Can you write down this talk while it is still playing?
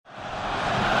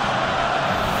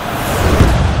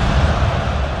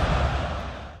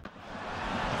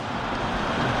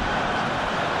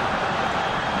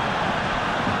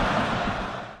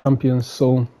champions,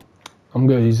 so I'm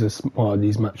going to use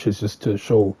these matches just to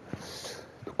show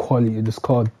the quality of this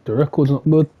card. The record's not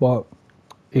good, but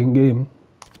in game,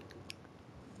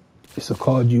 it's a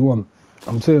card you want.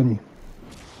 I'm telling you.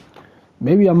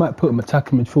 Maybe I might put him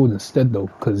attacking midfield instead though,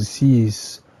 because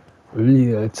he's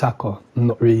really an attacker,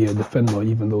 not really a defender,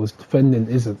 even though his defending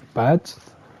isn't bad.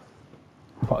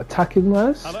 But attacking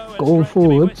wise, going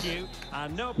forward,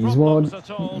 he's one.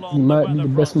 He might be the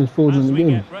best midfielder in the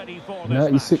game.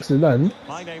 96 Zidane,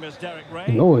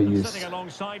 you know what he is.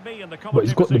 But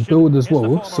he's got the build as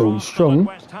well, so he's strong.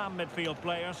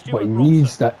 But he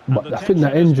needs that. But I think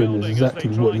that engine is exactly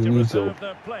what he needs though.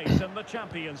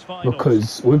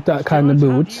 Because with that kind of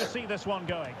build,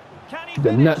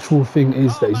 the natural thing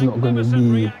is that he's not going to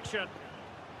be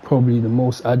probably the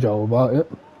most agile about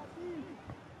it.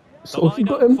 So if you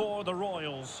got him,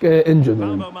 get injured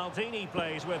on him.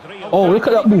 Oh, look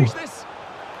at that ball.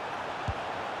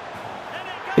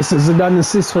 It's a Zidane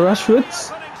assist for Rashford.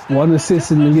 1 assist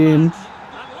in the game.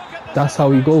 That's how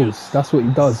he goes. That's what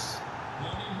he does.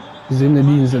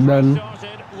 Zinedine Zidane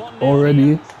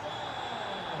already.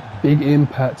 Big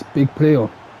impact, big player.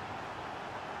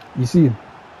 You see,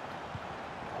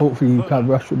 hopefully you can have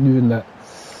Rashford doing that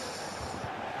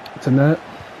tonight.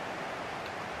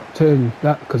 Telling you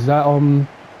that, because that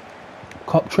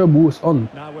cup treble is on.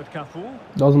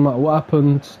 Doesn't matter what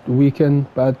happened the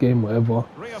weekend, bad game, whatever.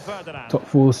 Top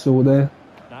 4 still there.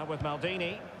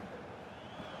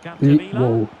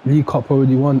 League Cup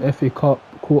already won, FA Cup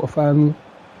quarter final,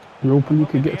 Europa League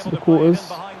could get to the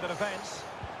quarters,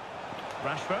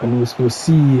 and we'll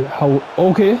see how.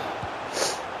 Okay,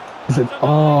 is it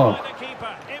a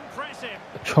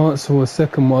chance for a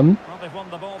second one?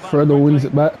 Fredo wins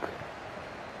it back.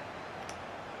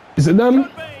 Is it done?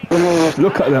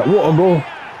 Look at that, what a goal.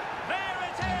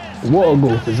 What a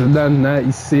goal. Is it done?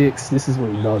 96. This is what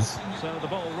he does.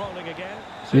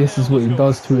 This is what he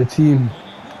does to a team.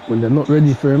 When they're not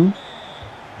ready for him,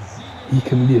 he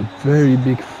can be a very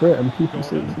big threat, and people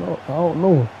say he's not. I don't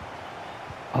know.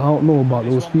 I don't know about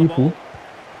those people.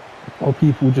 Or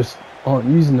people just aren't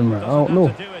using them right. I don't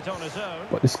know.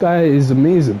 But this guy is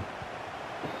amazing.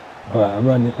 Alright,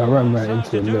 I ran right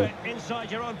into him there.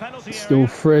 Still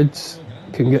Fred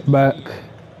can get back,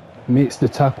 makes the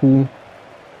tackle.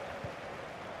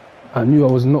 I knew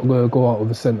I was not going to go out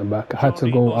with a centre back. I had to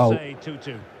go out.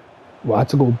 Well, I had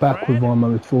to go back with one of my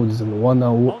midfielders, and the one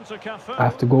I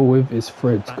have to go with is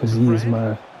Fred, because he is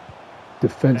my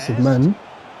defensive man.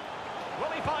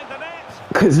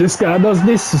 Because this guy does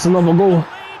this, it's another goal.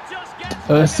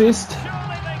 Assist.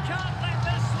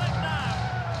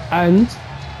 And,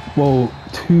 well,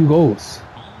 2 goals.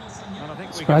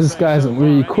 Surprised this guy isn't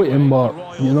really quitting,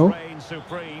 but, you know,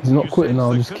 he's not quitting,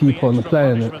 I'll just keep on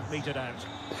playing it.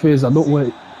 The thing is, I don't want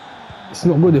it. It's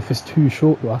not good if it's too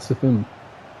short, though, that's the thing.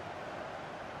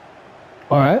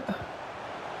 Alright.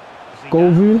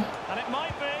 Goal view.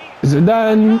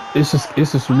 Zidane. It's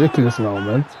just ridiculous now,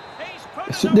 man.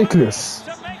 It's ridiculous.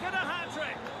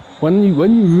 When you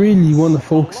really want to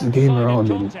focus the game around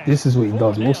him, this is what he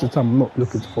does. Most of the time I'm not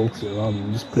looking to focus it around him,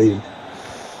 I'm just playing.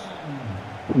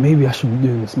 But maybe I should be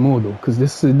doing this more though, because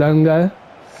this Zidane guy,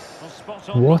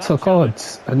 what a card.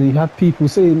 And you have people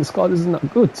saying this card isn't that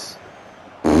good.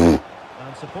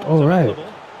 Alright.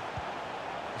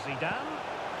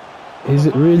 Is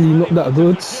it really not that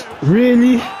good?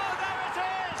 Really?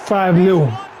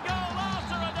 5-0.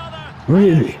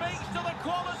 Really?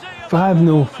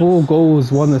 5-0, 4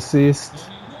 goals, 1 assist.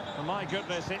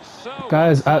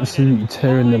 Guy's absolutely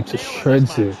tearing them to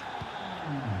shreds here.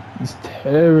 He's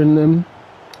tearing them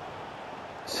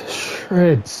to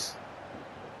shreds.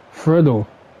 Fredo.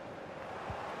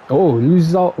 Oh,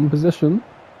 loses out on possession.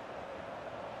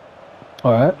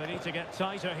 Alright.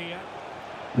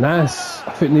 Nice.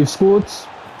 I think they've scored.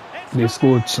 They've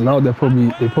scored, so now they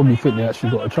probably think they actually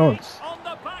got a chance.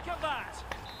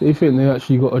 They think they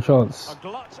actually got a chance.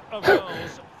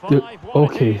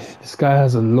 Okay, this guy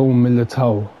has a low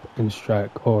Militao in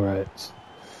strike. Alright.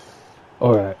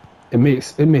 Alright. It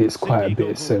makes quite a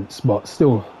bit of sense, but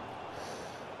still.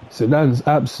 Zidane's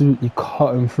absolutely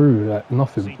cutting through like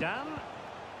nothing.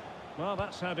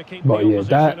 But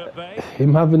yeah,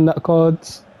 him having that card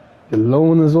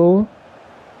alone as well,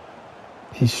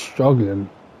 he's struggling.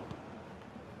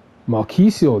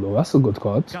 Marquisio though, that's a good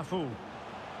card.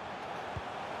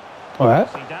 Alright.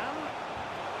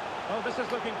 Oh, this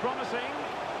is looking promising.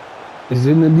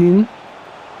 Zinedine.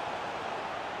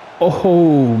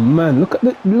 Oh man, look at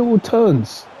the little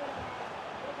turns.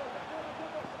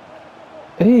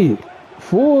 Hey,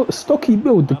 for stocky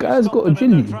build, the guy's got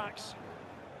agility.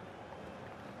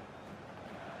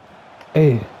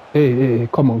 Hey,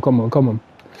 come on.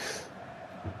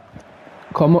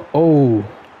 Come on. Oh,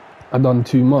 I done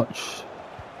too much.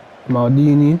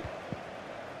 Maldini.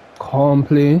 Can't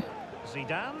play.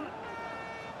 Zidane.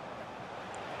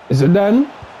 Zidane.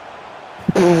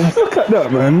 Look at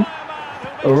that, man.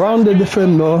 Around the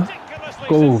defender.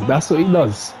 Go. That's what he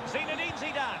does.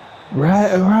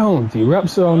 Right around. He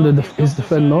wraps around his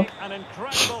defender.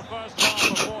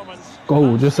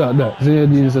 Go. Just like that.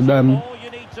 Zinedine Zidane.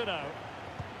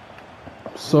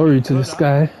 I'm sorry to this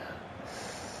guy.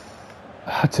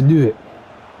 I had to do it.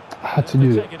 I had to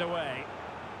do it.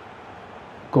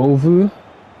 Go through.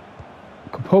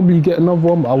 Could probably get another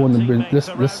one, but I want to bring. Let's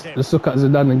look at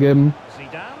Zidane again.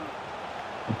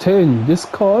 I'm telling you, this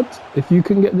card. If you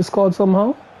can get this card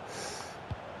somehow,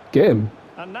 get him.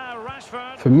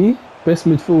 For me, best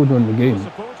midfielder in the game.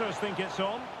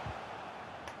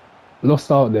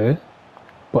 Lost out there,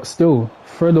 but still,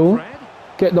 Fredo,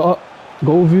 get the up,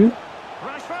 go view.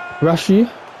 Rashi.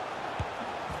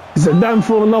 Zidane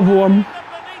for another one.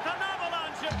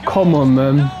 Come on,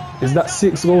 man. Is that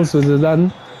 6 goals for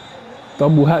Zidane?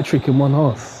 Double hat-trick in 1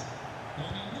 half.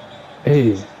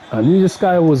 Hey, I knew this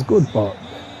guy was good, but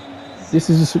this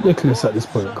is just ridiculous at this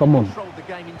point. Come on.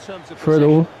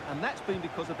 Fredo.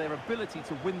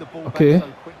 Okay.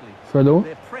 Fredo.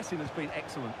 Their pressing has been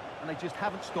excellent, and they just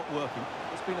haven't stopped working.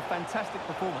 It's been a fantastic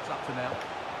performance up to now.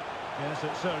 Yes,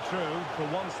 it's so true. For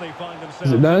once they find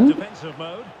themselves Zidane. in defensive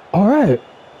mode. All right.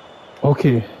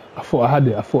 Okay. I thought I had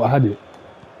it.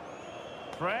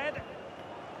 Fred.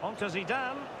 On to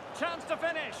Zidane. Chance to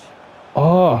finish.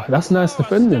 Oh, that's nice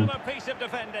defending.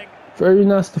 Very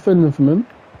nice defending from him.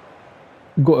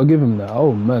 Got to give him that.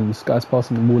 Oh man, this guy's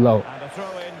passing the ball out. And a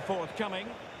throw in forthcoming.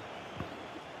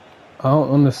 I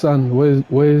don't understand.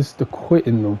 Where's the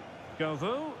quitting though?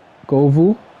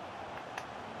 Govu.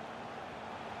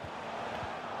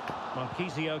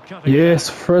 Yes,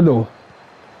 Fredo.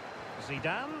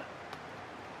 Zidane.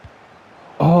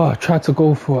 Oh, I tried to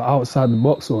go for outside the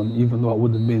box one, even though it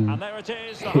would have been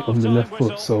hit on the left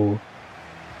foot, so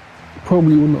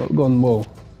probably would not have gone well.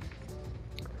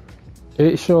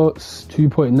 8 shots,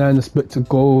 2.9 expected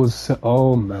goals.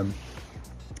 Oh man,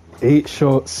 8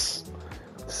 shots,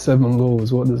 7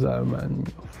 goals. What does that remind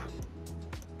me of?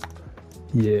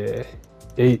 Yeah,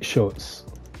 8 shots.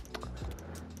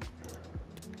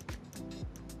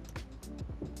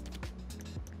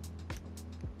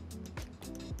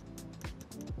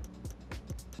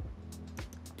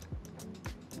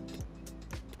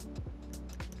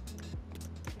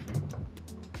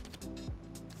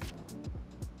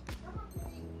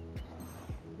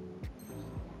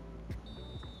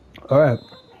 All right.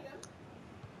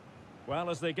 Well,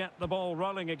 as they get the ball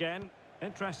rolling again,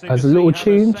 interesting. As a little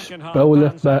change, Bell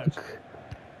left back,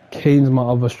 Kane's my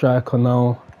other striker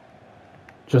now.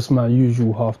 Just my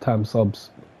usual half-time subs.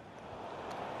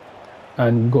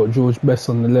 And we've got George Best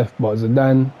on the left, but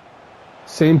Zidane,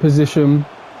 same position.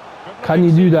 Can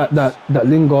you do that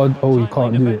Lingard? Oh, you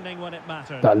can't do it.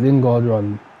 That Lingard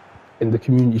run in the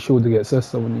Community Shield against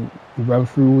Leicester when he ran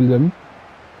through all of them.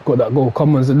 Got that goal.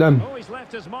 Come on, Zidane.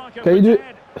 Can you do it?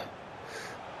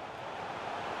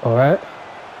 Alright.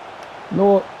 You know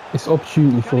what? It's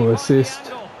opportunity for an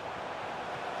assist.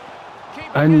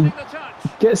 And he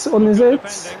gets it on his head.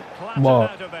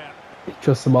 But it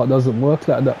just about doesn't work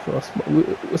like that for us. But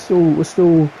we're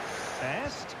still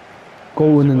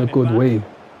going in a good way.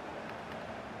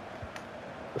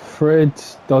 Fred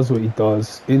does what he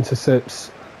does.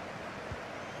 Intercepts.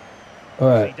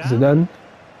 Alright, Zidane.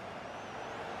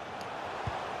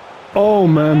 Oh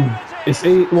man, it's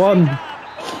 8-1.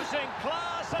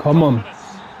 Come on.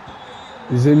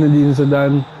 Zinedine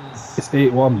Zidane, it's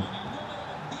 8-1.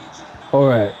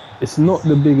 Alright, it's not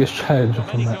the biggest challenge of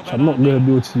a match. I'm not going to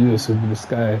be able to do this with this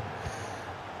guy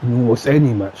in almost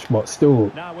any match, but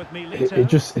still,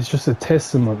 it's just a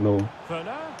testament though.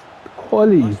 The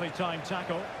quality.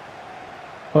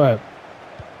 Alright.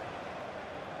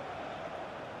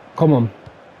 Come on.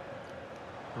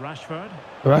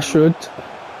 Rashford.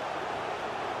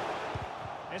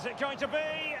 Is it going to be?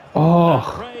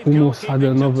 Oh, almost had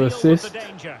another assist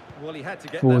Well, he had to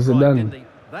get for that Zidane. right, didn't he?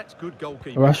 That's good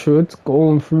goalkeeping. Rashford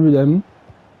going through them,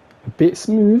 a bit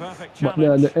smooth, but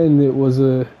then at the end it was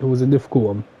a difficult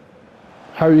one.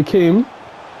 Harry Kane,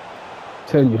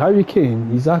 telling you, Harry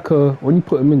Kane, he's like when you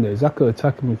put him in there, he's like an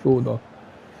attacking midfielder.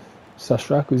 He's a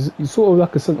striker. He's sort of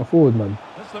like a centre forward, man.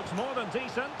 This looks more than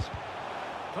decent.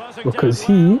 Because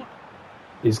he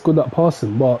is good at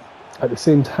passing, but at the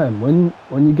same time, when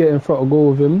you get in front of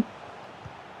goal with him,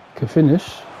 can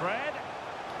finish.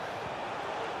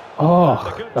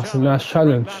 Oh, that's a nice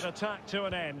challenge.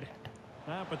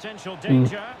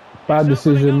 Bad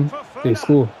decision, they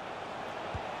score.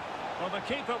 the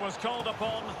keeper was called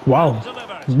upon. Wow, And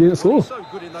delivered. he didn't score. Well, he's so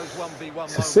good in those 1v1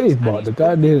 It's a save, but moments, the and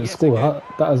guy he's didn't yet score. again.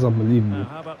 That is Now, unbelievable.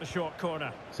 how about the short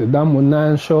corner? Zidane with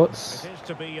 9 shots It is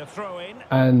to be a throw-in.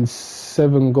 and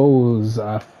 7 goals,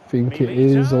 I think it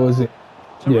is, or is it?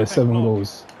 Yeah, Terrific 7 block.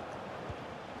 goals.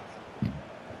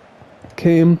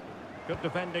 Came, Good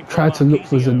defending from tried to look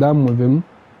for Marquisio. Zidane with him,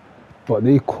 but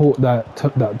they caught that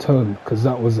turn because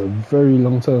that was a very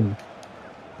long turn.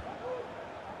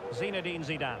 Zinedine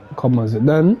Zidane. Come on,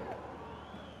 Zidane.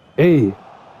 Hey,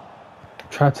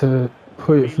 try to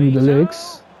put it through the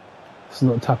legs. It's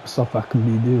not the type of stuff I can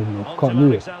be doing. I On can't to do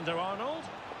it. Alexander-Arnold.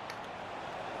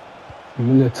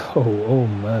 Milito, oh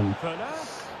man. Puna.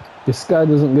 This guy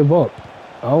doesn't give up.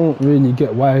 I don't really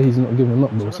get why he's not giving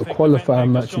up though. It's a Terrific qualifier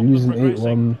defending to match, stop you're them losing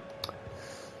progressing. 8-1.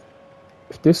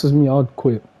 If this was me, I'd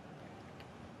quit.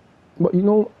 But you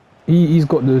know, he's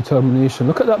got the determination.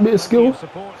 Look at that bit of Plenty skill. of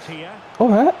support here.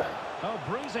 Alright. Oh,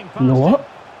 breezing past You know what? him.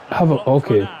 Have a, Blocked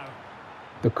for okay. now.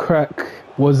 The crack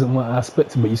wasn't what I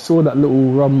expected, but you saw that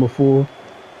little run before.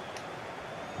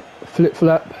 Flip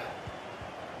flap.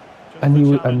 Just And the he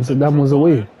was, and challenge that Zidane was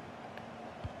required. away.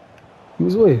 He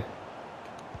was away.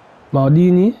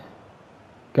 Maldini,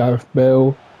 Gareth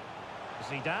Bale.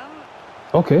 Zidane.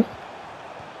 Okay,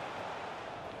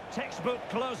 Textbook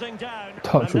closing down.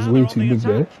 touch And was now way they're too on the big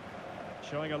there. attack.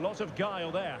 Showing a lot of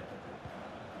guile there.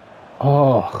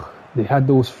 Oh, they had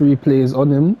those 3 players on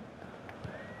him.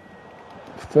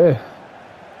 Fair.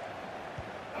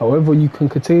 However you can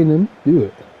contain him, do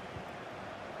it.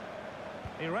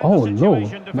 He read Oh the no,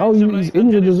 situation now defensively, he's but did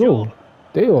injured his as well. job.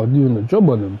 They are doing a job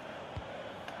on him.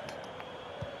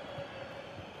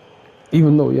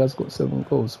 Even though he has got 7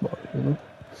 goals, but you know.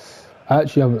 I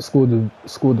actually haven't scored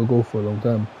a goal for a long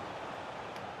time.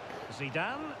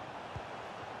 Zidane.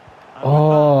 And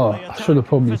Oh, with that, the I should have attack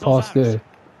probably fizzles passed out. there.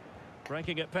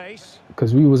 Breaking at pace.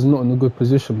 Because we was not in a good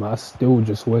position, but I still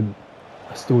just went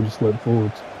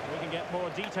forward. We can get more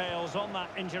details on that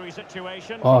injury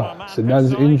situation. Ah, from our man Zidane's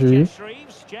bedside, injury. Jeff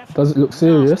Shreves. Jeff? Does it look Nasty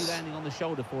serious? landing on the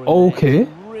shoulder for him Okay.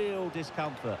 there. Real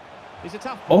discomfort. It's a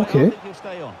tough point. Okay. I think he'll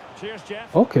stay on. Cheers,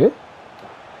 Jeff. Okay.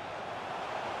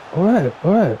 Alright,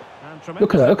 alright. And tremendous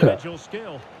Look at that, look at that. individual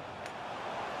skill.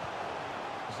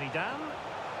 Zidane.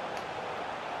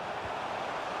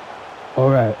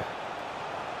 Alright.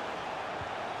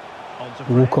 On to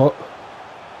Fred. Walcott.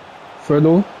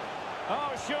 Fredo.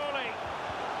 Oh, surely.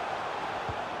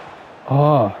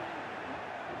 Ah,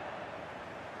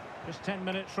 Just 10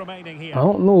 minutes remaining here. I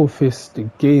don't know if it's the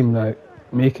game like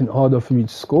making it harder for me to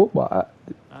score, but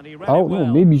And he I read don't it know. well.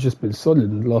 Maybe he's just been solid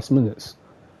in the last minutes.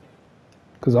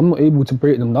 Because I'm not able to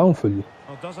break them down fully.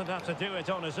 Well, doesn't have to do it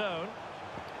on his own.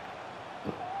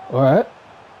 Alright.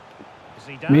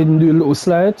 Zidane. Made him do a little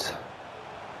slide.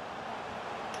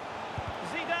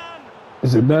 Zidane.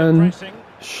 Zidane. Pressing.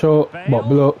 Shot, but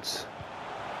blocked.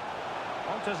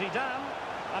 On to Zidane.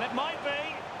 And it might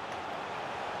be.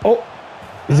 Oh!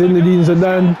 Zinedine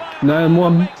Zidane.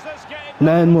 9-1. Makes this game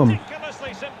 9-1.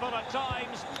 ridiculously simple at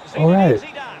times. All right.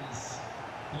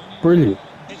 Zidane. Brilliant.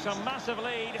 It's a massive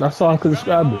lead. That's how I can It's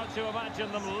very describe it. hard to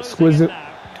imagine them losing Exquisite. it now.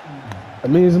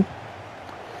 Amazing.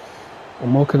 What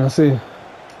more can I say?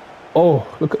 Oh,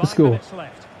 look at the 5 score. minutes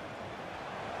left.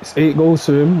 It's 8 goals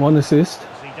to him, 1 assist.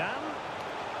 Zidane.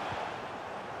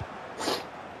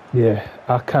 Yeah,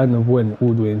 I kind of went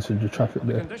all the way into the traffic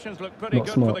there. Conditions look pretty Not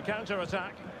good smart. for the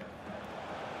counter-attack.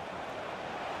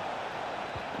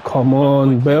 Come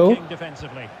on, Bell. Thinking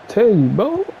defensively. Tell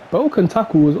you, Bell can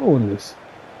tackle as well on this.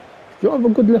 If you have a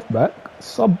good left back,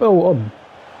 sub Bell on.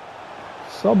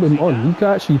 Sub him on. He can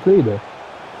actually play there.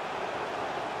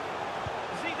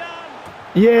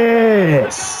 Zidane.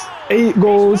 Yes! 8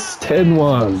 goals,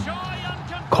 10-1.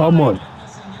 Come on.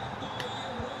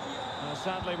 Well,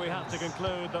 sadly, we have to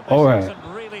conclude that this All right. hasn't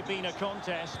really been a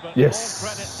contest, but Yes. all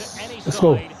credit to any Let's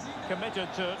go. side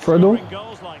committed to Fredo. scoring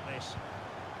goals like this.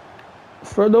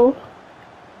 Fredo.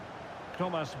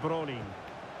 Thomas Brolin.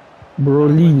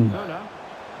 Brolin. Puna.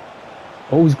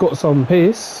 Oh, he's got some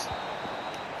pace.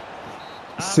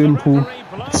 And Simple, the referee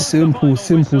blows the simple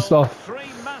final whistle. stuff. 3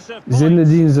 massive points.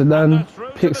 Zinedine And Zidane they're through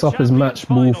to picks the up his Champions match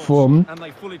ball Finals. from And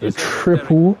they fully a deserve it,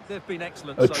 triple, Derek. They've been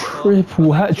excellent a so far, triple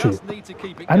but they hat-trick. just need to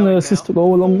keep it And an going assist now. to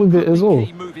go along with it as well.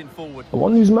 Key moving forward. I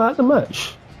wonder who's man of the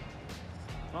match.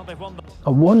 Well, they've won the I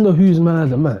wonder who's man of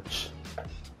the match.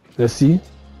 Let's see.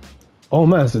 Oh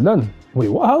man, Zidane. Wait,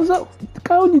 what? How's that? The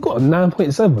guy only got a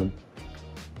 9.7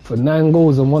 for 9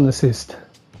 goals and 1 assist.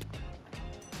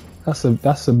 That's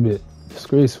a bit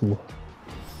disgraceful.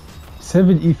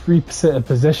 73% of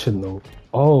possession though.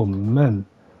 Oh man,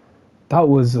 that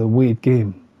was a weird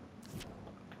game.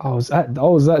 I was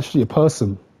actually a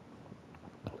person.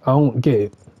 I don't get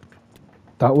it.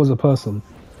 That was a person,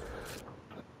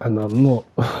 and I'm not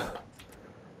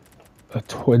a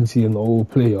 20-year-old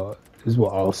player, is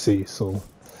what I'll say. So,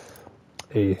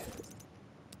 hey,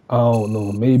 I don't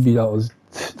know. Maybe that was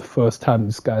the first time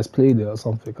this guy's played it or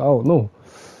something. I don't know.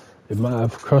 It might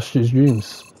have crushed his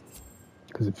dreams.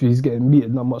 Because if he's getting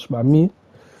beaten that much by me,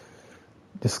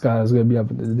 this guy's going to be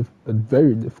having a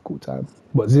very difficult time.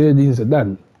 But Zinedine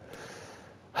Zidane,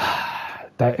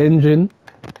 that engine,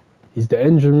 he's the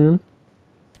engine room.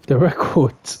 The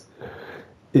record,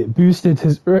 it boosted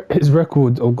his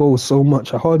record of goals so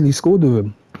much. I hardly scored with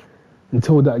him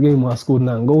until that game where I scored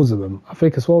 9 goals with him. I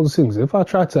think it's one of those things. If I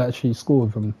tried to actually score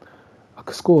with him, I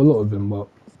could score a lot with him. But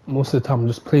most of the time, I'm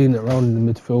just playing it around in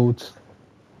the midfield,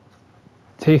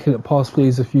 taking it past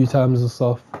plays a few times and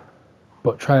stuff.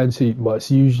 But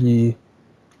it's usually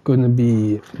gonna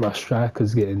be my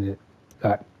strikers getting it.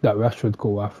 Like that Rashford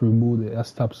goal, I threw balled it.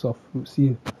 That's the type of stuff we'll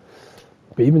see.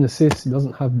 But even assists, he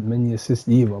doesn't have many assists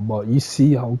either. But you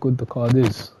see how good the card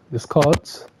is. This card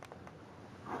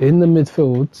in the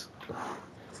midfield,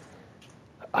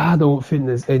 I don't think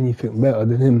there's anything better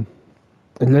than him,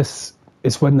 unless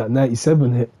it's when that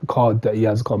 97 card that he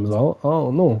has comes out. I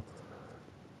don't know,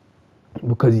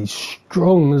 because he's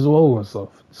strong as well and stuff.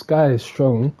 This guy is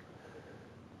strong.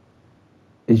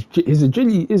 His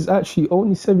agility is actually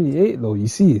only 78 though, you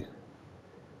see,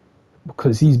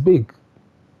 because he's big.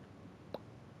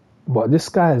 But this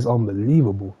guy is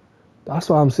unbelievable. That's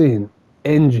what I'm saying.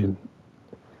 Engine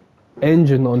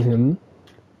on him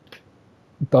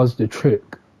does the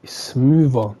trick. He's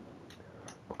smoother.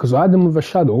 Because I had him with a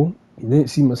shadow, he didn't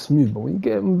seem as smooth. But when you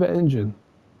get him with an engine,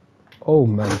 oh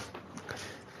man,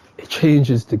 it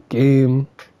changes the game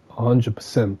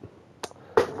 100%.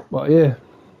 But yeah,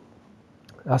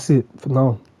 that's it for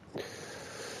now.